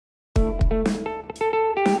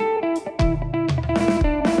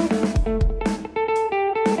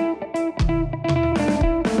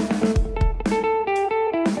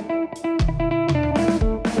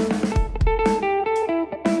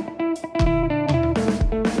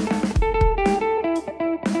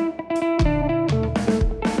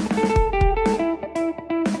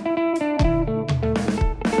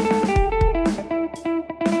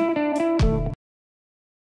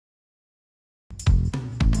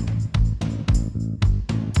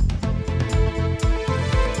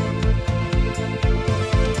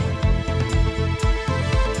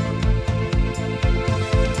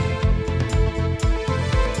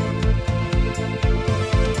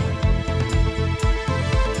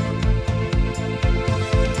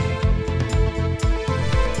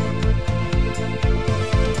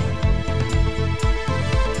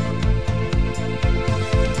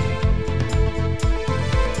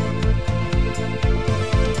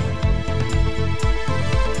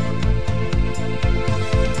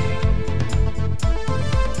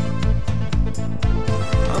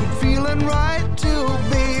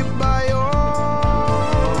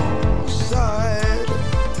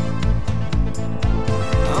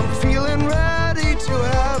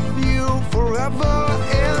forever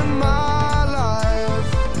in my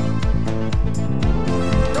life.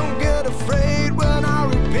 Don't get afraid when I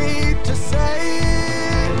repeat to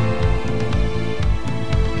say,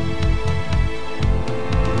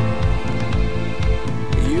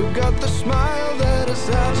 you got the smile that is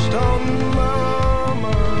etched on my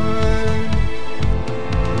mind.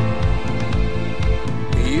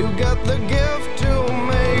 You got the gift to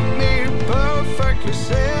make me perfectly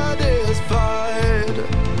satisfied.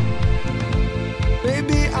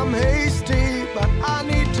 Maybe I'm hasty, but I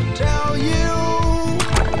need to tell you,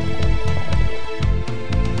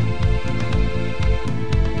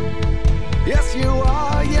 yes you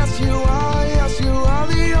are, yes you are, yes you are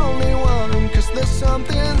the only one. 'Cause there's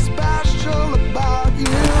something special about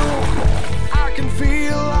you. I can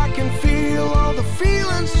feel all the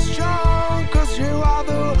feelings are strong. 'Cause you are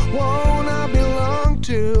the one I belong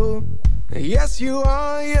to. Yes you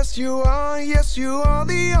are, yes you are, yes you are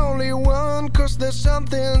the only one. 'Cause there's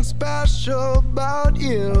something special about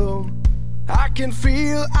you. I can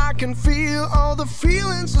feel all the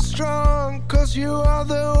feelings are strong. 'Cause you are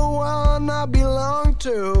the one I belong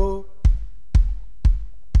to.